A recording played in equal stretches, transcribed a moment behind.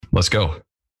Let's go.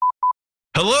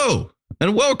 Hello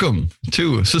and welcome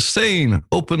to Sustain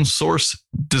Open Source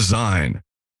Design.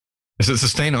 Is it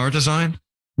Sustain Our Design?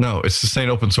 No, it's Sustain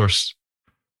Open Source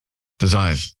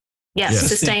Design. Yes,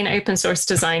 Sustain Open Source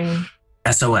Design.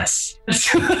 SOS.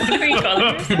 What do we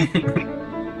call it?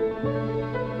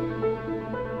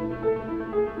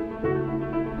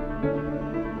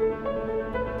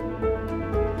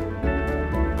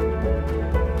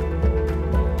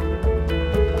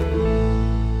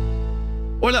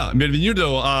 Hola,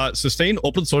 bienvenido a Sustain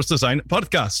Open Source Design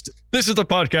podcast. This is the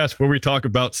podcast where we talk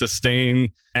about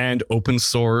sustain and open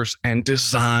source and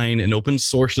design and open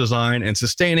source design and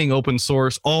sustaining open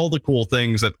source, all the cool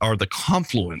things that are the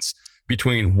confluence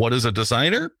between what is a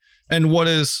designer and what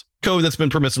is code that's been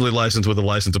permissively licensed with a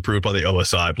license approved by the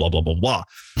OSI, blah, blah, blah, blah.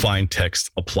 Fine text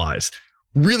applies.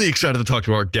 Really excited to talk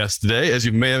to our guests today. As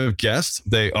you may have guessed,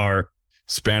 they are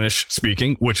Spanish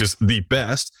speaking, which is the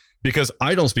best. Because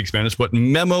I don't speak Spanish, but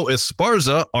Memo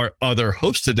Esparza, our other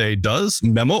host today, does.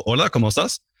 Memo, hola, ¿cómo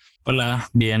estás? Hola,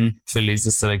 bien, feliz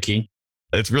de estar aquí.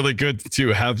 It's really good to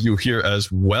have you here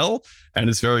as well, and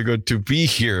it's very good to be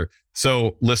here.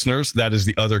 So, listeners, that is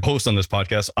the other host on this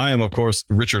podcast. I am, of course,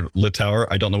 Richard Littauer.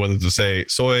 I don't know whether to say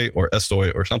soy or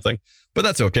estoy or something, but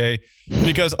that's okay,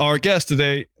 because our guest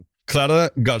today,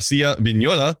 Clara Garcia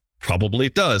Vignola, probably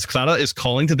does. Clara is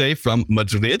calling today from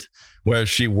Madrid, where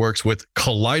she works with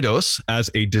Kaleidos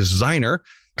as a designer.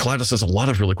 Kaleidos does a lot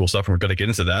of really cool stuff, and we're going to get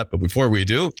into that. But before we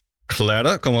do,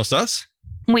 Clara, ¿cómo estás?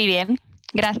 Muy bien,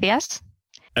 gracias.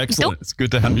 Excellent. It's good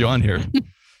to have you on here.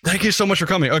 Thank you so much for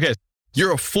coming. Okay,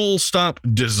 you're a full stop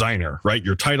designer, right?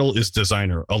 Your title is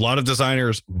designer. A lot of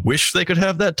designers wish they could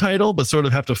have that title, but sort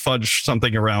of have to fudge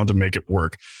something around to make it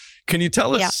work. Can you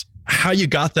tell us how you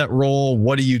got that role?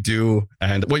 What do you do?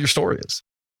 And what your story is?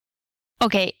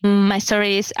 Okay, my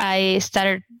story is I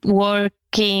started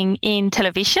working in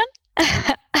television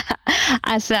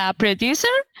as a producer,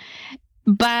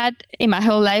 but in my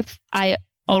whole life, I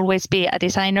always be a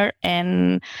designer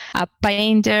and a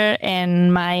painter,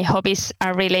 and my hobbies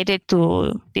are related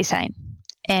to design.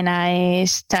 And I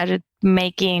started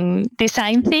making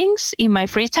design things in my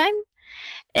free time,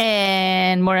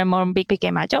 and more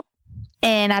became a job.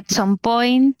 And at some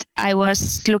point, I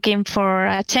was looking for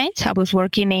a change. I was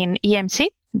working in EMC,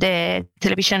 the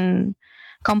television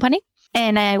company,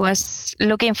 and I was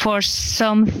looking for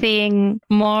something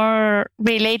more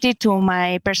related to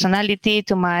my personality,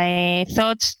 to my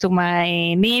thoughts, to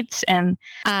my needs. And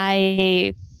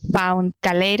I found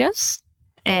Kaleidos,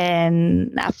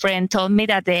 and a friend told me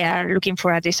that they are looking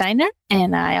for a designer,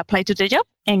 and I applied to the job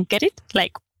and get it.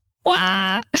 Like,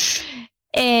 wow.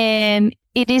 And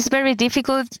it is very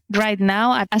difficult right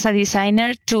now as a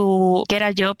designer to get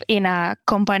a job in a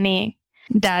company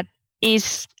that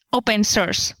is open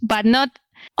source, but not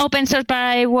open source, but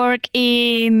I work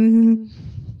in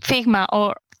Figma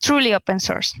or truly open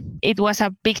source. It was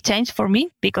a big change for me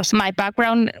because my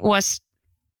background was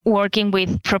working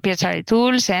with proprietary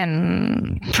tools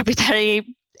and proprietary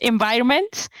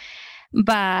environments.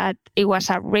 But it was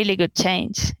a really good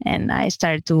change. And I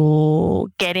started to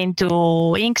get into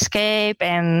Inkscape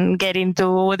and get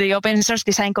into the open source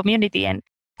design community. And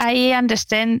I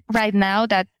understand right now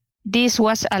that this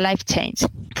was a life change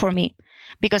for me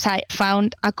because I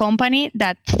found a company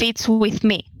that fits with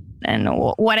me and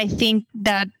what I think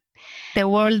that the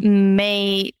world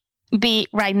may be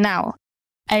right now.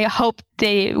 I hope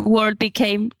the world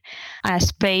became a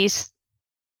space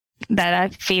that I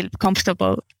feel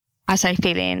comfortable as I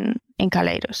feel in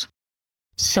Kaleidos.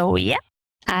 So yeah,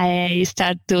 I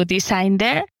started to design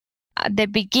there. At the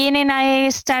beginning, I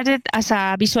started as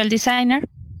a visual designer.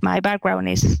 My background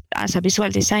is as a visual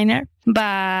designer.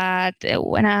 But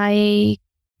when I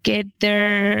get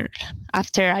there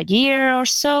after a year or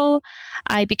so,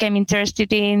 I became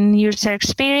interested in user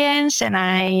experience and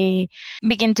I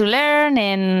began to learn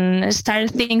and start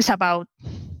things about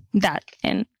that.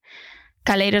 And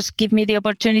Kaleidos give me the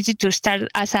opportunity to start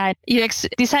as a UX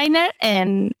designer.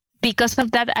 And because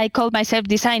of that, I call myself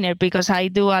designer because I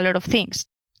do a lot of things.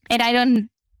 And I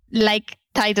don't like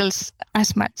titles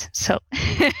as much. So,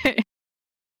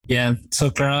 yeah. So,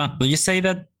 Clara, you say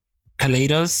that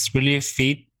Kaleidos really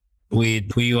fit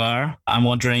with who you are. I'm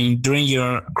wondering, during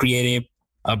your creative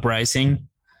uprising,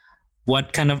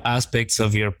 what kind of aspects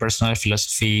of your personal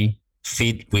philosophy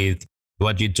fit with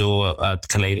what you do at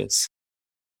Kaleidos?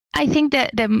 I think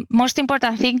that the most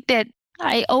important thing that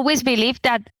I always believe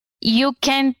that you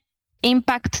can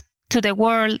impact to the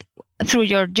world through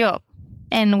your job.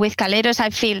 And with Kaleidos, I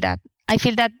feel that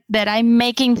I'm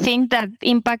making things that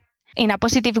impact in a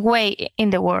positive way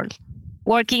in the world.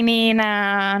 Working in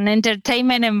an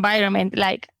entertainment environment,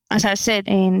 like as I said,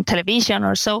 in television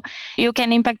or so. You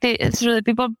can impact it through the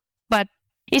people, but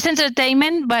it's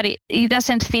entertainment, but it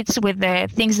doesn't fit with the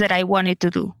things that I wanted to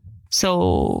do.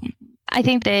 So I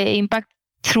think the impact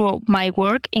through my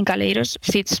work in Kaleidos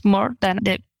fits more than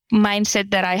the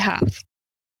mindset that I have.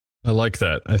 I like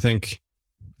that. I think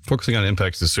focusing on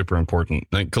impacts is super important.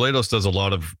 Like Kaleidos does a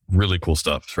lot of really cool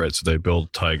stuff, right? So they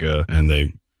build Taiga and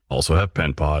they also have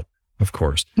Penpot, of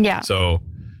course. Yeah. So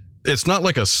it's not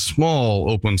like a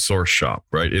small open source shop,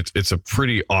 right? It's a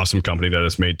pretty awesome company that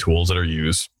has made tools that are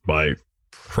used by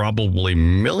probably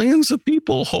millions of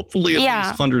people, hopefully at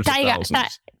least hundreds of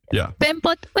thousands. Yeah.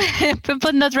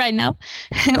 Penpot not right now.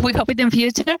 We hope in the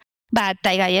future. But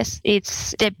Taiga, yes,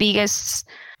 it's the biggest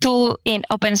tool in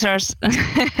open source.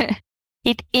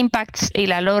 It impacts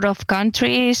in a lot of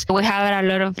countries. We have a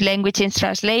lot of languages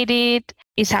translated.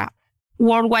 It's a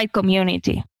worldwide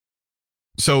community.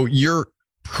 So you're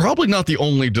probably not the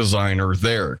only designer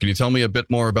there. Can you tell me a bit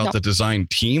more about the design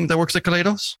team that works at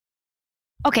Kaleidos?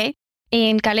 Okay.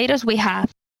 In Kaleidos, we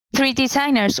have 3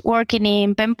 designers working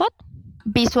in Penpot,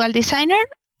 visual designer,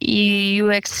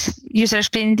 UX user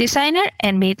experience designer,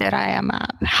 and me that I am a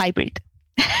hybrid.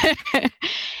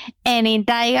 And in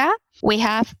Taiga, we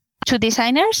have 2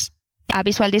 designers, a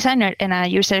visual designer and a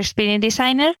user experience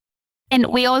designer. And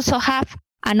we also have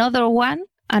another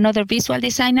visual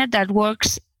designer that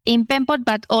works in Penpot,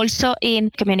 but also in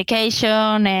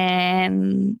communication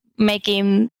and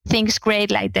making things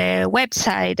great like the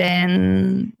website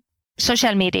and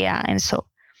social media and so.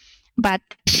 But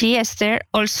she, Esther,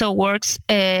 also works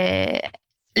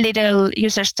little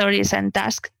user stories and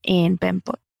tasks in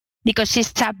Penpot because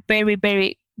she's a very,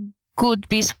 very good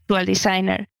visual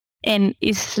designer and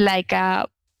is like a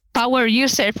power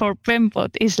user for Penpot.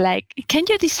 It's like, can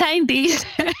you design this?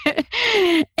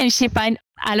 And she finds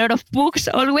a lot of books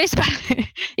always, but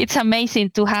it's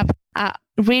amazing to have a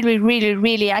really, really,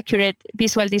 really accurate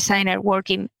visual designer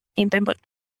working in Penpot.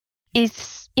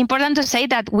 It's important to say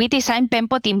that we design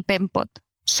Penpot in Penpot.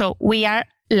 So we are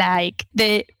like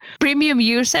the premium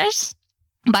users,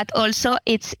 but also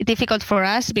it's difficult for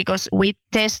us because we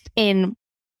test in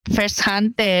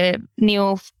firsthand the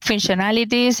new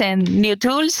functionalities and new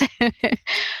tools.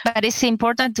 But it's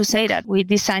important to say that we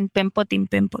design Penpot in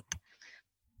Penpot.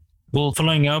 Well,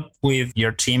 following up with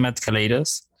your team at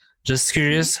Kaleidos, just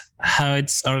curious how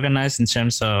it's organized in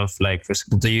terms of, like, for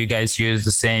example, do you guys use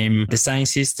the same design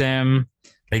system?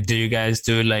 Like, do you guys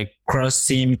do like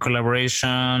cross-team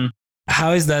collaboration?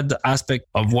 How is that aspect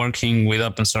of working with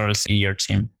open source in your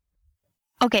team?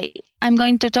 Okay, I'm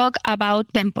going to talk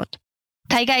about Penpot.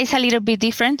 Taiga is a little bit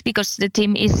different because the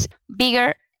team is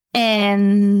bigger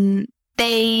and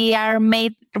they are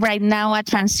made right now a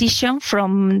transition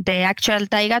from the actual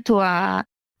Taiga to a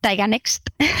Taiga Next.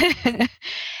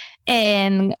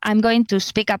 And I'm going to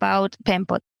speak about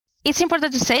Penpot. It's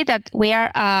important to say that we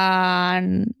are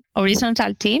an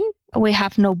horizontal team. We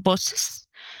have no bosses.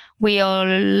 We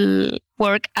all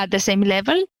work at the same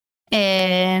level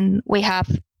and we have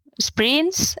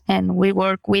sprints and we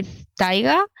work with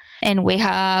Taiga and we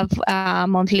have a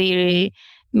monthly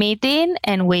meeting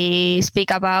and we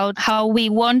speak about how we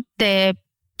want the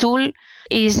tool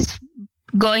is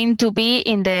going to be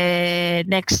in the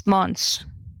next months.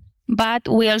 But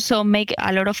we also make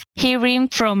a lot of hearing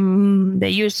from the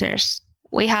users.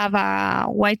 We have a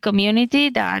wide community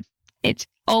that it's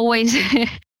always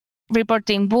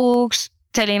reporting books,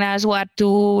 telling us what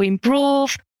to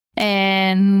improve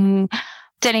and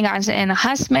telling us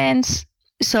enhancements.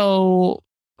 So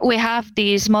we have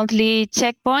this monthly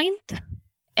checkpoint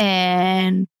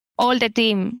and all the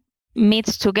team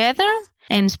meets together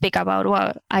and speak about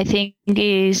what I think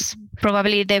is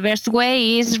probably the best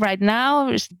way is right now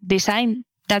is design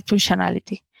that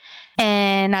functionality.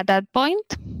 And at that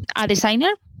point, a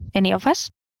designer, any of us,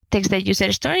 takes the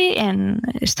user story and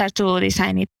starts to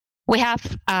design it. We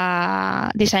have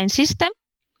a design system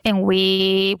and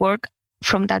we work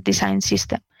from that design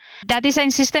system. That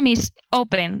design system is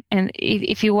open and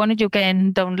if you want it, you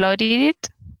can download it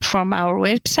from our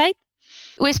website.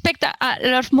 We expect a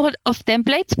lot more of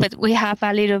templates, but we have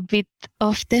a little bit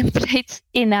of templates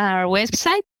in our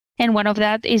website. And one of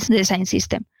that is the design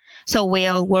system. So we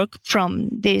all work from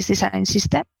this design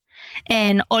system.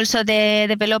 And also the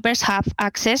developers have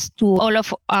access to all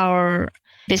of our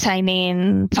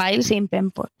designing files in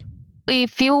Penpot.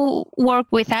 If you work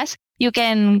with us, you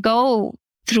can go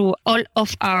through all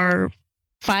of our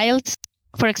files.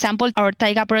 For example, our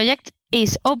Taiga project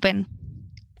is open.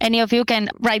 Any of you can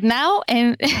right now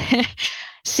and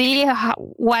see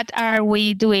what are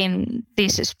we doing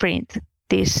this sprint,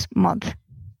 this month.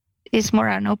 It's more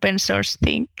an open source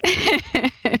thing.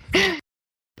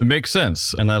 It makes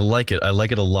sense. And I like it. I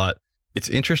like it a lot. It's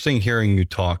interesting hearing you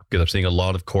talk because I'm seeing a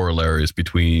lot of corollaries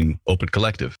between Open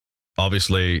Collective.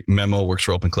 Obviously, Memo works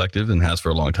for Open Collective and has for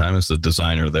a long time as the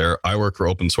designer there. I work for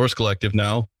Open Source Collective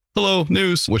now. Hello,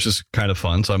 news, which is kind of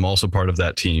fun. So I'm also part of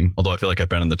that team, although I feel like I've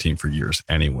been on the team for years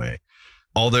anyway.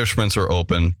 All their sprints are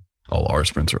open. All our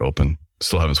sprints are open.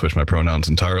 Still haven't switched my pronouns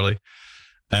entirely.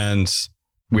 And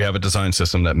we have a design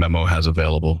system that Memo has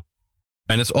available.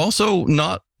 And it's also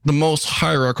not the most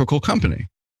hierarchical company.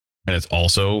 And it's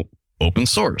also open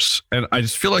source. And I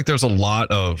just feel like there's a lot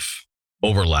of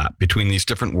overlap between these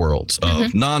different worlds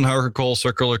of non-hierarchical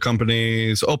circular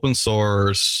companies, open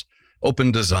source,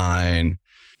 open design.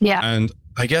 Yeah. And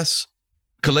I guess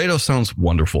Kaleido sounds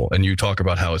wonderful. And you talk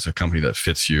about how it's a company that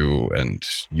fits you and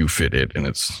you fit it. And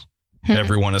it's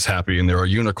everyone is happy and there are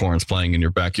unicorns playing in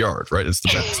your backyard, right? It's the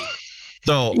best.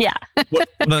 So yeah. what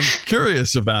I'm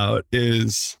curious about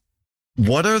is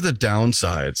what are the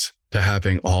downsides to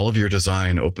having all of your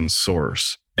design open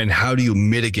source? And how do you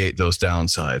mitigate those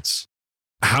downsides?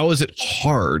 How is it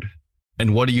hard?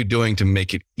 And what are you doing to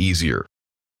make it easier?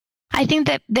 I think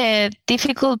that the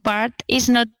difficult part is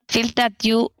not feel that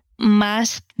you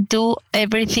must do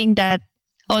everything that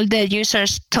all the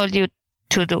users told you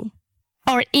to do.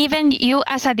 Or even you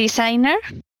as a designer.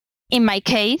 In my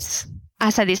case,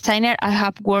 as a designer, I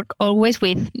have worked always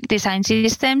with design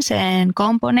systems and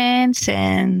components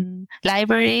and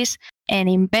libraries. And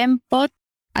in Pempot,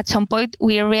 at some point,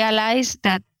 we realized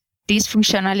that this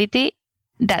functionality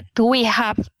that we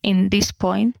have in this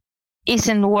point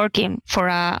isn't working for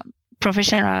a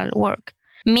professional work.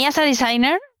 Me as a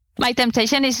designer, my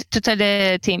temptation is to tell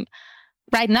the team,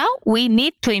 right now, we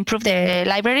need to improve the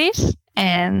libraries.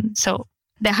 And so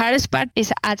the hardest part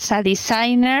is as a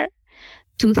designer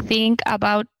to think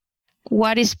about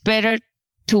what is better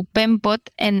to Pempot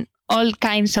and all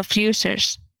kinds of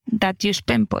users that use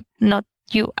Pempot, not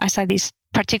you as a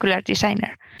particular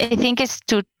designer. I think it's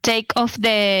to take off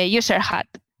the user hat.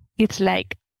 It's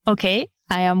like, okay,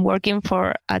 I am working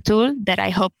for a tool that I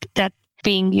hope that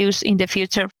being used in the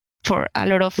future for a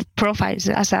lot of profiles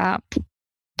as a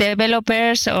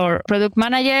developers or product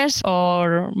managers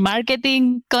or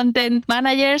marketing content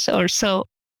managers or so,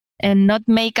 and not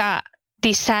make a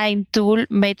design tool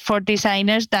made for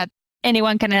designers that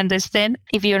anyone can understand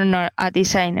if you're not a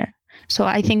designer. So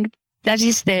I think that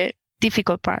is the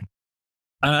difficult part.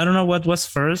 I don't know what was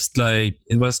first, like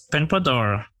it was Pempot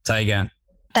or Taiga?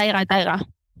 Taiga.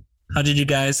 How did you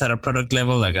guys at a product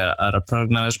level, like at a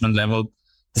product management level,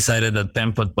 decided that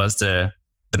Pempot was the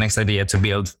next idea to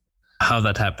build? How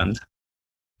that happened?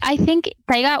 I think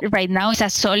Taiga right now is a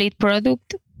solid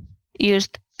product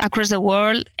used across the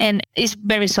world and is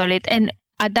very solid. And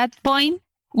at that point,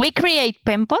 we create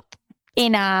Pempot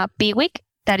in a P-Week.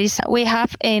 That is, we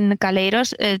have in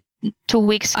Kaleidos 2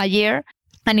 weeks a year,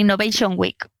 an innovation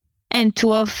week. And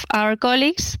two of our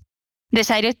colleagues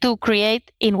decided to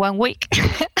create in 1 week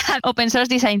an open source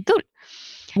design tool,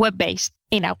 web-based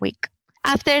in a week.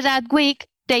 After that week,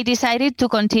 they decided to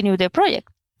continue the project.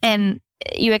 And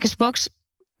UXBox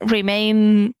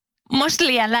remained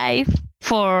mostly alive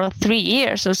for 3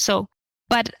 years or so.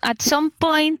 But at some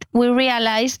point, we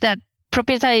realized that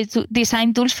proprietary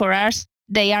design tools for us,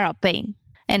 they are a pain.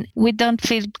 And we don't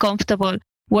feel comfortable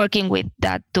working with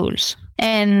that tools.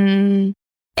 And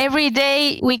every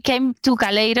day we came to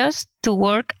Kaleidos to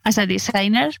work as a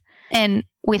designer and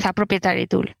with a proprietary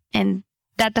tool. And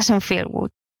that doesn't feel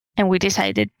good. And we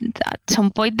decided at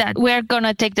some point that we're going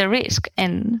to take the risk.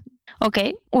 And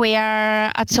okay, we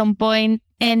are at some point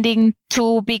ending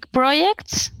 2 big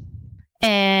projects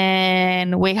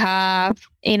and we have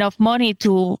enough money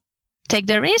to take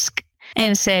the risk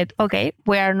and said, okay,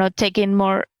 we are not taking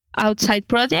more outside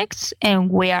projects and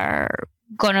we are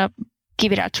going to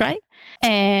give it a try.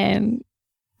 And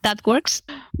that works.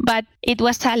 But it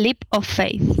was a leap of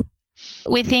faith.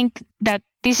 We think that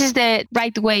this is the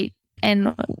right way.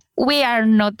 And we are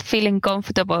not feeling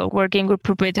comfortable working with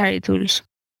proprietary tools.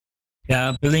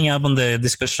 Yeah, building up on the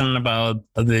discussion about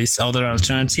these other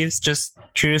alternatives, just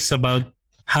curious about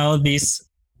how these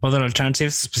other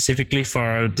alternatives, specifically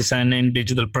for designing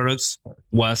digital products,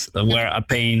 were a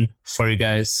pain for you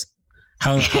guys.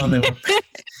 How they were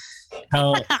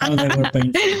how they were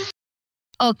pain.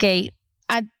 Okay,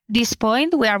 at this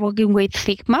point, we are working with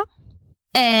Figma.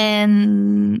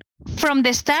 And from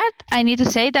the start, I need to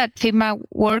say that Figma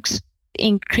works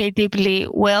incredibly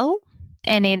well,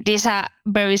 and it is a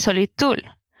very solid tool.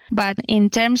 But in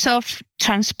terms of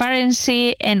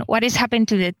transparency and what is happening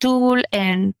to the tool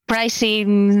and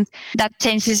pricing, that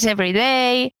changes every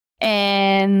day.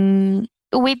 And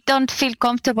we don't feel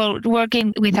comfortable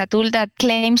working with a tool that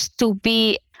claims to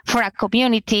be for a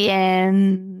community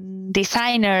and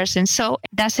designers, and so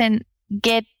it doesn't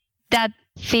get that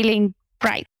feeling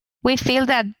right. We feel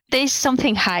that there's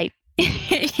something high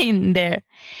in there.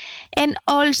 And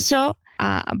also,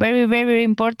 very, very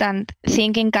important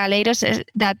thing in Kaleidos is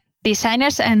that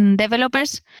designers and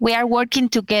developers, we are working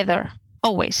together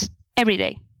always, every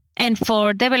day. And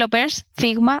for developers,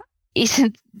 Figma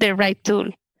isn't the right tool.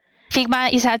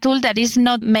 Figma is a tool that is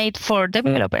not made for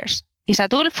developers. It's a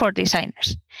tool for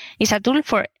designers. It's a tool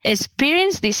for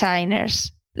experienced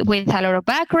designers with a lot of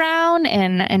background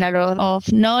and a lot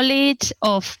of knowledge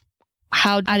of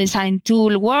how a design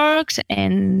tool works.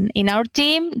 And in our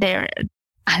team, there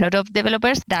are a lot of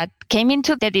developers that came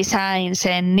into the designs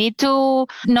and need to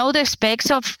know the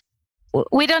specs of,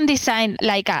 we don't design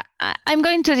like, I'm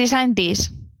going to design this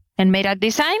and made a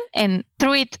design and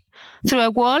threw it through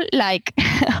a wall like,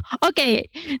 okay,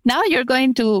 now you're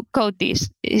going to code this.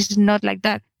 It's not like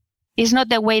that. It's not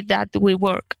the way that we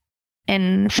work.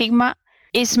 And Figma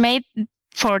is made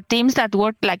for teams that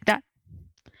work like that.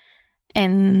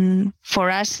 And for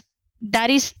us, that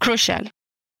is crucial.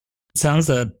 It sounds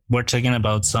that we're talking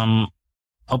about some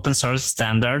open source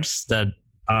standards that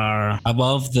are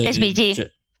above the SVG.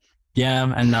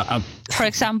 Yeah, and for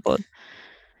example.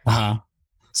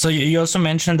 So you also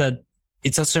mentioned that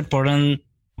it's also important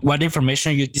what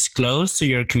information you disclose to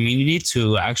your community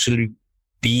to actually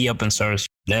be open source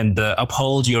and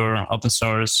uphold your open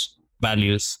source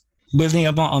values. Building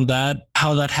upon on that,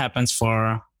 how that happens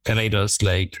for Kaleidos,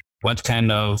 like what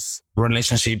kind of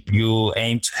relationship you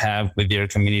aim to have with your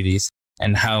communities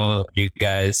and how you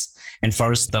guys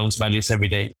enforce those values every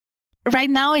day. Right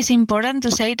now, it's important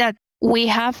to say that we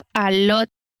have a lot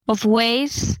of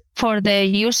ways for the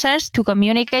users to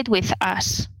communicate with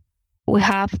us. We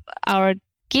have our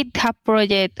GitHub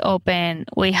project open,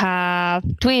 we have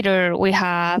Twitter, we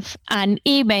have an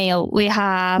email, we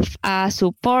have a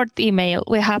support email,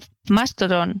 we have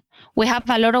Mastodon. We have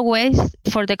a lot of ways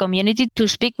for the community to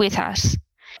speak with us.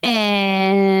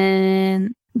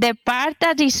 And the part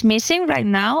that is missing right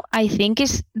now, I think,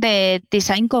 is the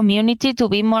design community to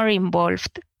be more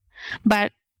involved.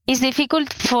 But it's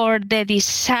difficult for the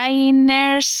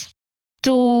designers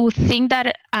to think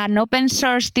that an open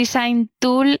source design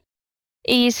tool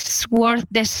is worth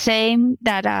the same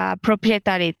that a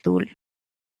proprietary tool.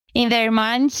 In their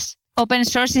minds, open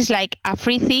source is like a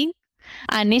free thing,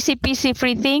 an easy peasy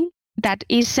free thing that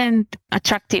isn't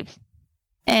attractive.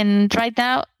 And right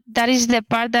now, that is the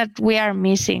part that we are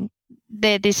missing,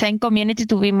 the design community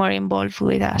to be more involved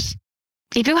with us.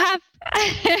 If you have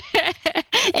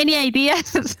any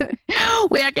ideas,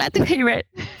 we are glad to hear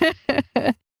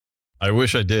it. I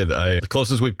wish I did. The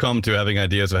closest we've come to having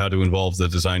ideas of how to involve the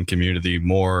design community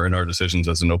more in our decisions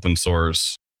as an open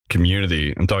source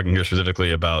community. I'm talking here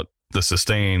specifically about the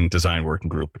Sustain Design Working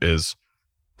Group is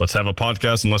let's have a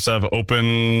podcast and let's have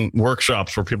open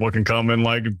workshops where people can come and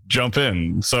like jump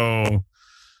in. So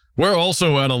we're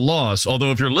also at a loss. Although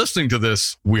if you're listening to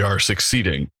this, we are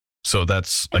succeeding. So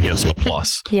that's, I guess, a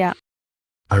plus. Yeah.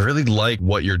 I really like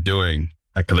what you're doing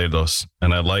at Kaleidos,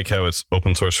 and I like how it's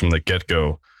open source from the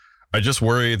get-go. I just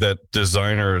worry that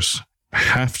designers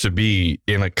have to be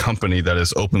in a company that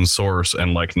is open source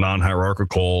and like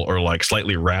non-hierarchical or like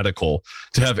slightly radical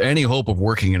to have any hope of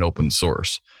working in open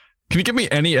source. Can you give me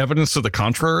any evidence to the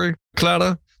contrary,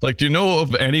 Clara? Like, do you know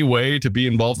of any way to be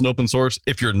involved in open source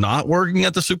if you're not working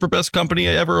at the super best company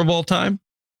ever of all time?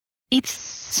 It's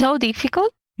so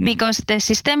difficult because the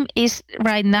system is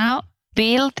right now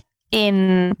built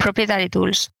in proprietary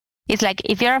tools. It's like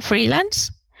if you're a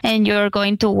freelance and you're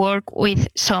going to work with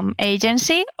some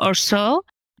agency or so,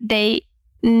 they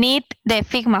need the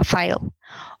Figma file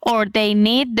or they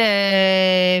need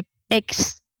the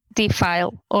XD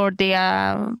file or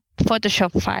the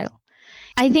Photoshop file.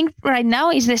 I think right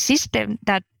now is the system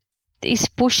that is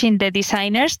pushing the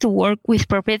designers to work with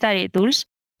proprietary tools,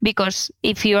 because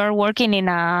if you are working in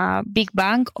a big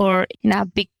bank or in a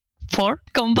big four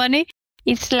company,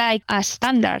 it's like a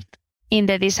standard in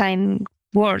the design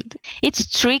world.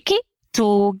 It's tricky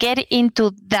to get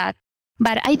into that.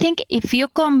 But I think if you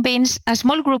convince a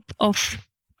small group of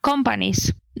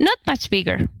companies, not much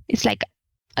bigger, it's like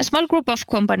a small group of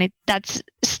companies that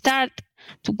start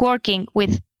to working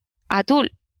with a tool,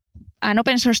 an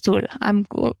open source tool. I'm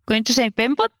going to say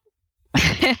Pempot.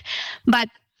 But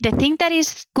the thing that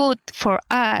is good for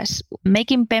us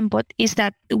making Pempot is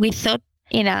that we thought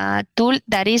in a tool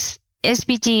that is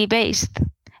SVG based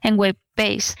and web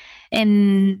based.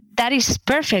 And that is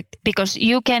perfect because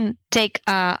you can take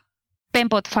a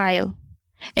Pempot file,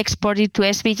 export it to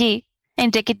SVG,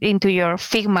 and take it into your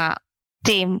Figma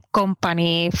team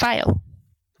company file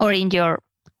or in your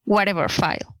whatever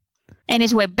file. And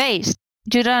it's web-based.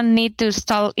 You don't need to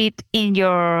install it in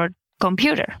your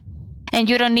computer. And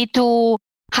you don't need to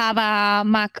have a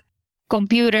Mac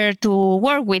computer to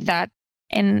work with that.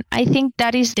 And I think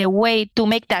that is the way to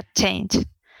make that change.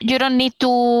 You don't need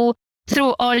to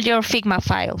throw all your Figma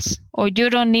files, or you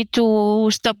don't need to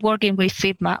stop working with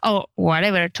Figma or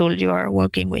whatever tool you are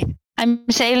working with. I'm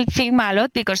saying Figma a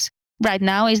lot because right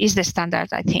now is the standard,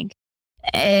 I think.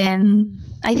 And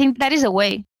I think that is the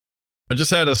way. I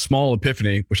just had a small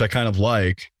epiphany, which I kind of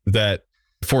like, that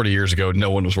 40 years ago, no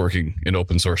one was working in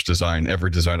open source design. Every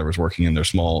designer was working in their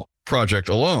small project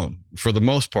alone, for the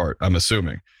most part, I'm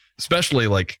assuming. Especially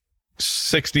like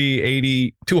 60,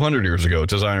 80, 200 years ago,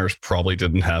 designers probably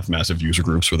didn't have massive user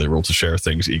groups where they were able to share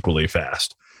things equally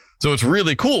fast. So it's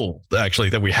really cool, actually,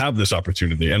 that we have this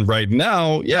opportunity. And right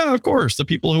now, yeah, of course, the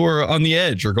people who are on the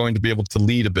edge are going to be able to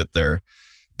lead a bit there.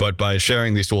 But by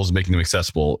sharing these tools and making them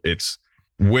accessible,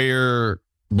 we're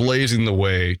blazing the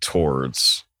way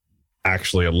towards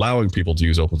actually allowing people to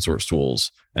use open source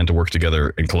tools and to work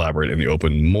together and collaborate in the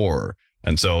open more.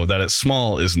 And so that it's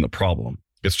small isn't the problem.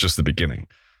 It's just the beginning.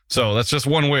 So that's just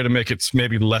one way to make it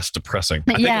maybe less depressing.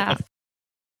 Yeah.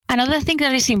 Another thing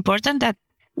that is important, that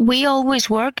we always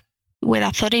work with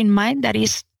a thought in mind, that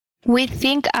is, we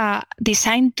think a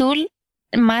design tool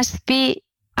must be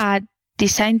a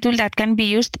design tool that can be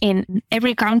used in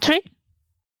every country,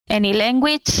 any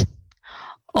language,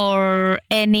 or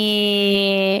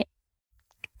any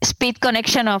speed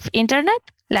connection of internet.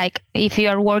 Like if you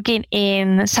are working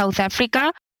in South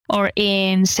Africa or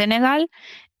in Senegal,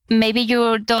 maybe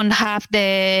you don't have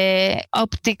the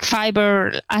optic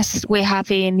fiber as we have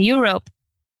in Europe.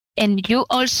 And you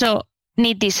also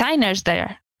need designers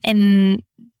there. And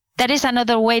that is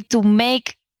another way to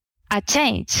make a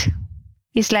change.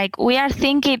 It's like we are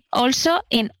thinking also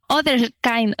in other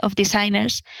kind of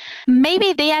designers.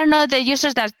 Maybe they are not the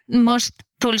users that most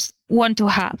tools want to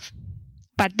have,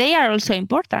 but they are also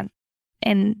important.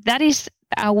 And that is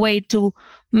a way to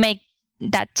make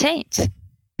that change.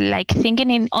 Like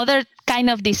thinking in other kind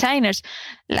of designers,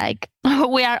 like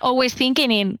we are always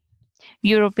thinking in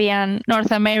European,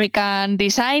 North American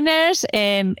designers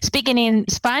and speaking in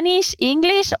Spanish,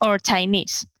 English, or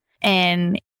Chinese.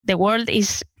 And the world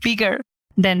is bigger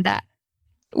than that.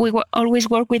 We always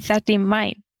work with that in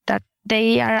mind, that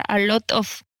there are a lot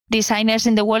of designers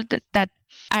in the world that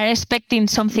are expecting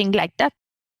something like that.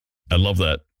 I love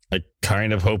that. I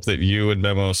kind of hope that you and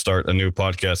Memo start a new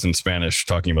podcast in Spanish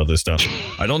talking about this stuff.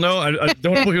 I don't know. I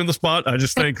don't put you on the spot. I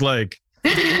just think like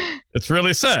it's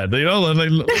really sad, you know.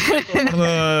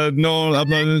 Like, no,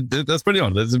 that's pretty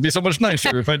on. It'd be so much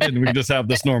nicer if I didn't. We could just have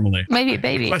this normally.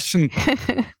 Maybe.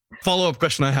 Follow-up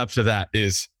question I have to that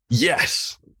is,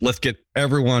 yes, let's get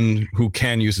everyone who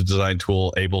can use a design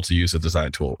tool able to use a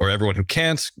design tool, or everyone who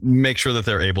can't, make sure that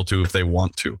they're able to if they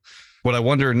want to. What I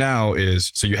wonder now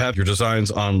is, so you have your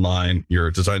designs online, your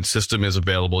design system is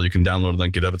available, you can download it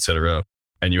on GitHub, etc.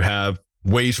 And you have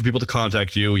ways for people to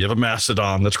contact you. You have a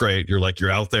Mastodon, that's great.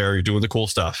 You're out there, you're doing the cool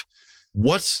stuff.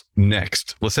 What's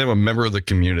next? Let's say I'm a member of the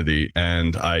community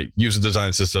and I use a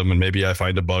design system and maybe I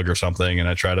find a bug or something and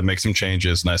I try to make some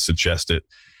changes and I suggest it.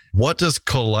 What does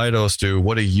Kaleidos do?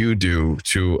 What do you do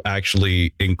to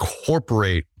actually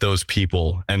incorporate those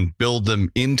people and build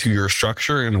them into your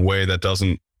structure in a way that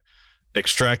doesn't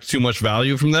extract too much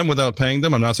value from them without paying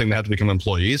them? I'm not saying they have to become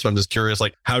employees, but I'm just curious,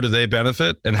 like, how do they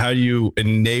benefit and how do you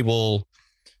enable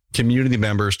community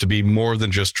members to be more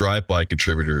than just drive-by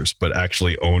contributors, but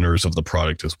actually owners of the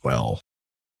product as well?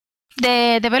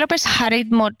 The developers had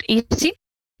it more easy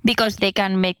because they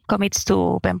can make commits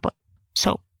to Pempot.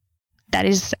 So that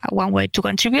is one way to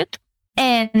contribute.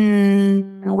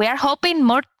 And we are hoping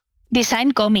more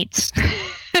design commits.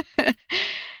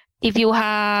 If you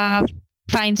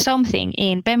find something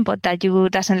in Pempot that you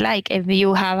doesn't like, if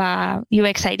you have a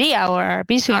UX idea or a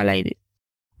visual idea,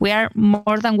 we are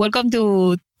more than welcome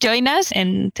to join us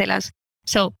and tell us.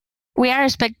 So we are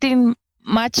expecting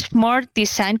much more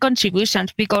design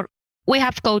contributions because we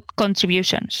have code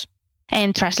contributions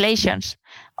and translations.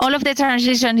 All of the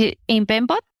translations in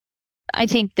Pempot, I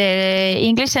think the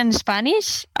English and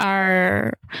Spanish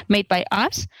are made by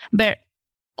us, but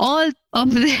all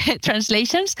of the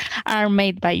translations are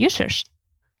made by users.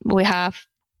 We have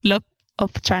a lot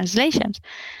of translations.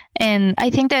 And I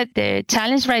think that the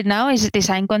challenge right now is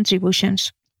design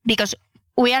contributions because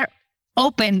we are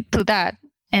open to that.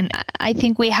 And I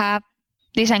think we have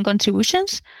design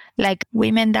contributions like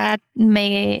women that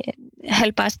may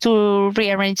help us to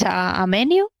rearrange a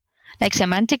menu, like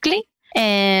semantically,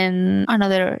 and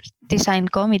another design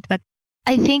commit. But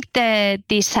I think the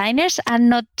designers are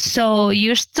not so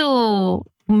used to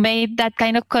made that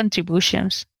kind of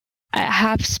contributions. I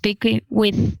have spoken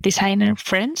with designer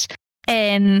friends,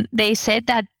 and they said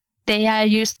that they are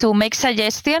used to make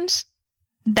suggestions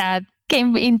that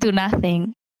came into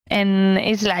nothing. And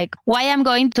it's like, why I'm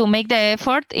going to make the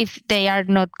effort if they are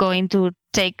not going to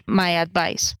take my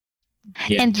advice?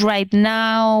 Yeah. And right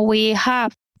now we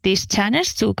have these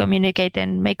channels to communicate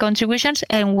and make contributions.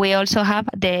 And we also have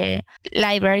the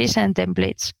libraries and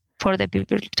templates for the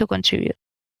people to contribute.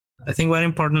 I think one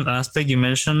important aspect you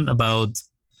mentioned about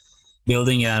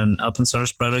building an open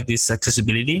source product is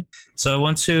accessibility. So I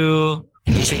want to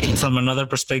check it from another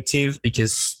perspective,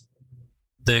 because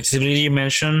the accessibility you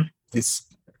mentioned is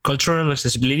cultural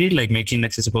accessibility, like making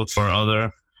accessible for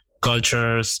other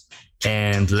cultures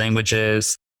and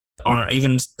languages, or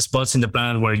even spots in the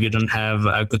planet where you don't have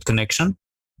a good connection.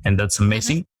 And that's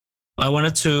amazing. I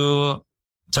wanted to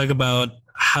talk about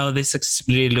how this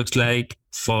accessibility looks like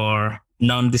for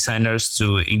non-designers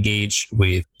to engage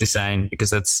with design, because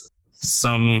that's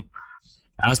some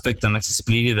aspect on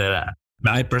accessibility that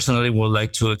I personally would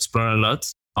like to explore a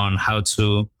lot, on how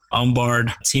to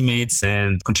onboard teammates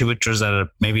and contributors that are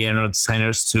maybe not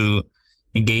designers to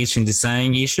engage in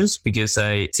design issues, because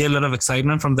I see a lot of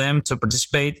excitement from them to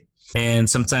participate. And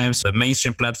sometimes the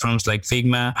mainstream platforms like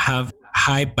Figma have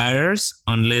high barriers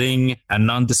on letting a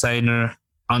non-designer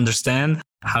understand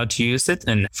how to use it,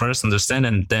 and first understand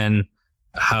and then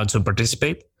how to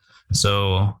participate.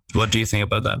 So what do you think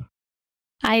about that?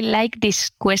 I like this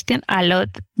question a lot,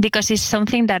 because it's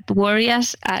something that worries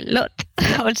us a lot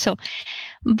also.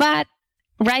 But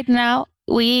right now,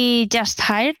 we just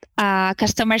hired a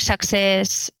customer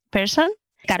success person,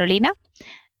 Carolina.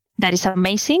 That is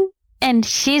amazing. And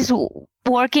she's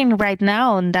working right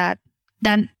now on that.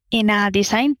 Then in a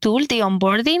design tool, the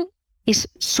onboarding is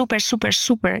super, super,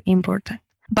 super important.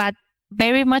 But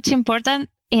very much important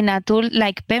in a tool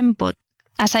like Penpot.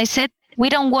 As I said, we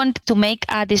don't want to make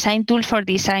a design tool for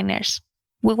designers.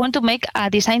 We want to make a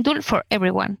design tool for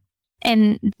everyone.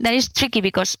 And that is tricky,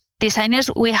 because designers,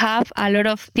 we have a lot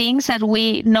of things that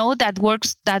we know that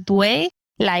works that way,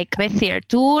 like a Bezier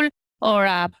tool or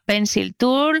a pencil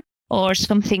tool or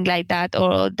something like that,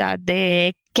 or that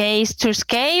the case to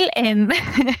scale and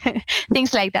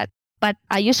things like that. But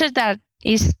a user that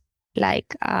is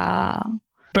like a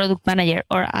product manager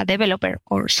or a developer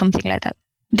or something like that,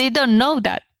 they don't know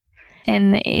that.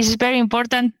 And it's very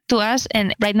important to us.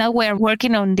 And right now we are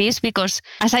working on this, because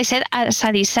as I said, as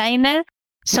a designer,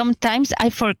 sometimes I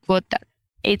forgot that.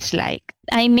 It's like,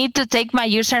 I need to take my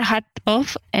user hat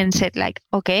off and say like,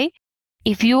 okay,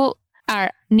 if you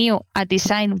are new at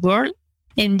design world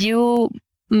and you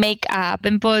make a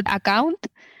Penpot account,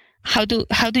 how do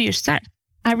you start?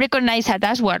 I recognize a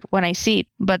dashboard when I see it,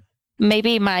 but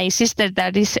maybe my sister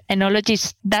that is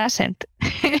enologist doesn't,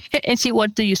 and she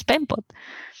wants to use Penpot.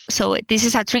 So this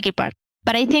is a tricky part.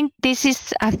 But I think this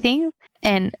is a thing,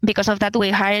 and because of that, we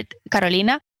hired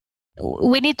Carolina.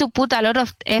 We need to put a lot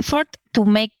of effort to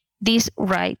make this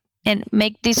right and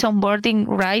make this onboarding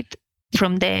right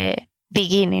from the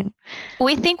beginning.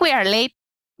 We think we are late.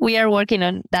 We are working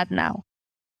on that now.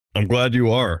 I'm glad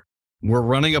you are. We're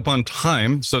running up on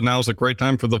time, so now's a great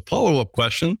time for the follow-up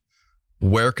question.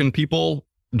 Where can people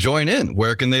join in?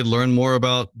 Where can they learn more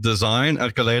about design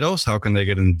at Kaleidos? How can they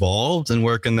get involved, and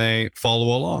where can they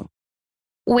follow along?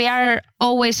 We are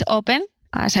always open,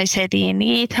 as I said, in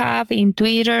GitHub, in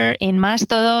Twitter, in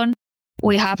Mastodon.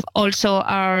 We have also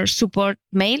our support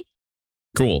mail.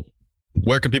 Cool.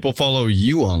 Where can people follow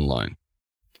you online?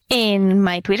 In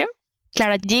my Twitter,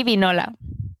 Clara G. Vinola.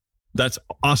 That's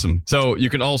awesome. So you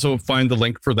can also find the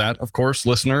link for that, of course,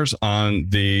 listeners, on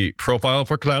the profile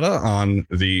for Clara on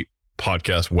the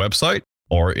podcast website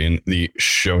or in the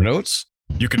show notes.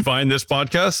 You can find this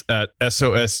podcast at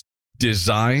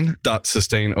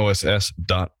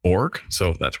sosdesign.sustainoss.org.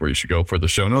 So that's where you should go for the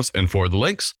show notes and for the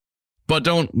links. But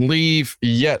don't leave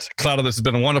yet. Clara, this has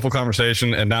been a wonderful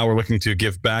conversation, and now we're looking to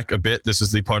give back a bit. This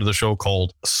is the part of the show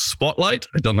called Spotlight.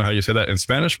 I don't know how you say that in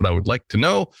Spanish, but I would like to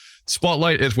know.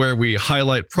 Spotlight is where we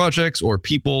highlight projects or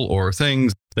people or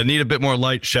things that need a bit more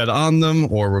light shed on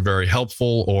them, or were very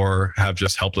helpful, or have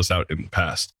just helped us out in the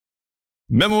past.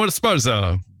 Memo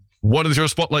Esparza, what is your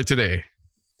spotlight today?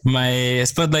 My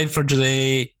spotlight for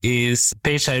today is a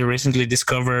page I recently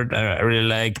discovered. I really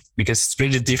like, because it's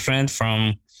really different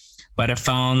from what I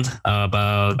found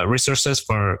about resources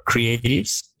for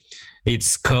creatives.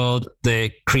 It's called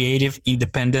the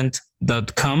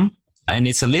creativeindependent.com, and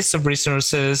it's a list of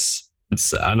resources.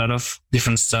 It's a lot of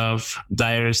different stuff,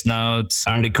 diaries, notes,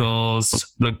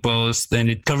 articles, blog posts, and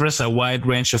it covers a wide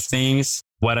range of things.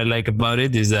 What I like about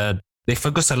it is that they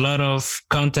focus a lot of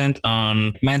content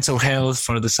on mental health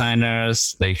for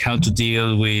designers, like how to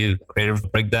deal with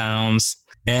creative breakdowns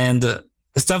and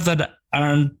stuff that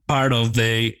aren't part of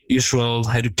the usual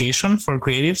education for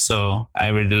creatives. So I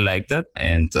really like that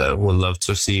and would love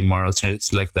to see more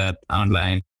alternatives like that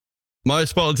online. My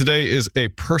spotlight today is a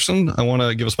person. I want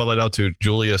to give a spotlight out to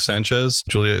Julia Sanchez.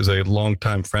 Julia is a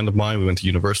longtime friend of mine. We went to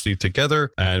university together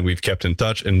and we've kept in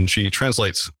touch, and she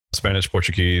translates Spanish,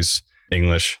 Portuguese,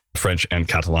 English, French, and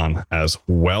Catalan as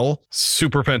well.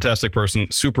 Super fantastic person,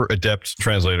 super adept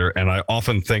translator. And I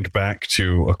often think back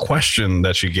to a question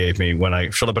that she gave me when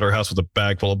I showed up at her house with a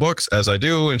bag full of books, as I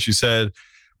do. And she said,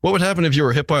 what would happen if you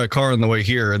were hit by a car on the way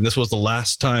here and this was the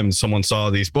last time someone saw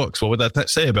these books? What would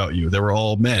that say about you? They were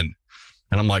all men.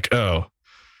 And I'm like, oh,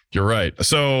 you're right.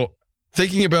 So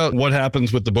thinking about what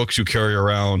happens with the books you carry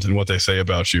around and what they say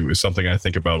about you is something I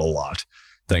think about a lot,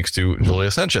 thanks to Julia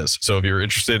Sanchez. So if you're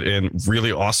interested in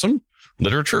really awesome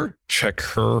literature, check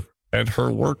her and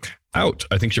her work out.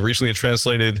 I think she recently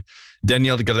translated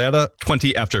Daniel Guerrera,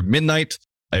 20 After Midnight,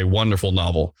 a wonderful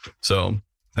novel. So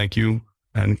thank you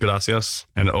and gracias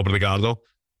and obrigado,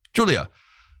 Julia.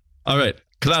 All right,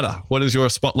 Clara, what is your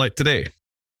spotlight today?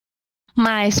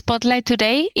 My spotlight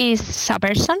today is a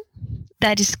person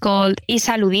that is called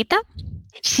Isa Ludita.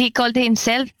 She called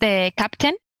himself the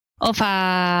captain of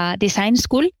a design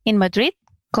school in Madrid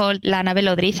called La Nave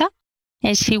Nodriza,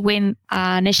 and she won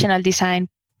a National Design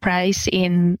Prize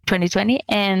in 2020,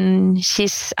 and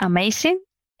she's amazing.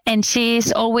 And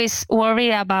she's always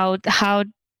worried about how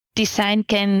design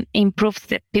can improve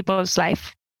the people's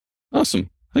life. Awesome.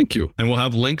 Thank you. And we'll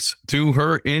have links to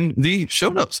her in the show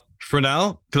notes. For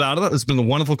now, Clara, it's been a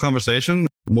wonderful conversation.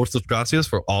 Muchas gracias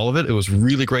for all of it. It was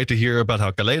really great to hear about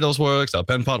how Kaleidos works, how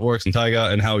Penpot works, and Taiga,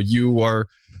 and how you are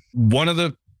one of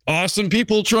the awesome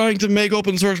people trying to make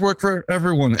open source work for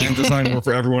everyone and design work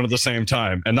for everyone at the same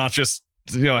time, and not just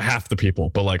half the people,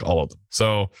 but like all of them.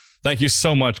 So thank you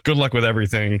so much. Good luck with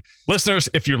everything. Listeners,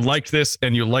 if you liked this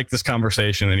and you like this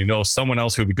conversation and you know someone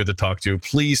else who'd be good to talk to,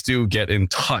 please do get in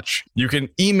touch. You can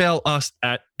email us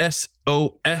at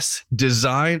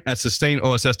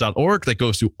sosdesign@sustainoss.org. That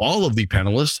goes to all of the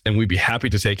panelists, and we'd be happy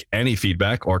to take any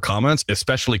feedback or comments,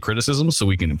 especially criticisms, so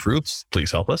we can improve.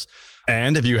 Please help us.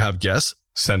 And if you have guests,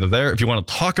 send it there. If you want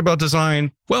to talk about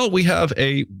design, well, we have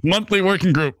a monthly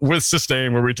working group with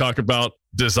Sustain where we talk about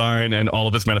design and all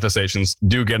of its manifestations.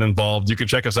 Do get involved. You can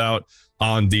check us out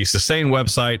on the Sustain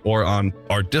website or on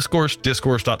our discourse,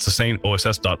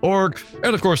 discourse.sustainoss.org,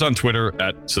 and of course on Twitter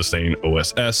at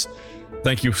SustainOSS.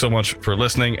 Thank you so much for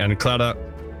listening. And Clara,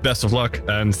 best of luck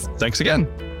and thanks again.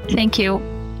 Thank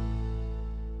you.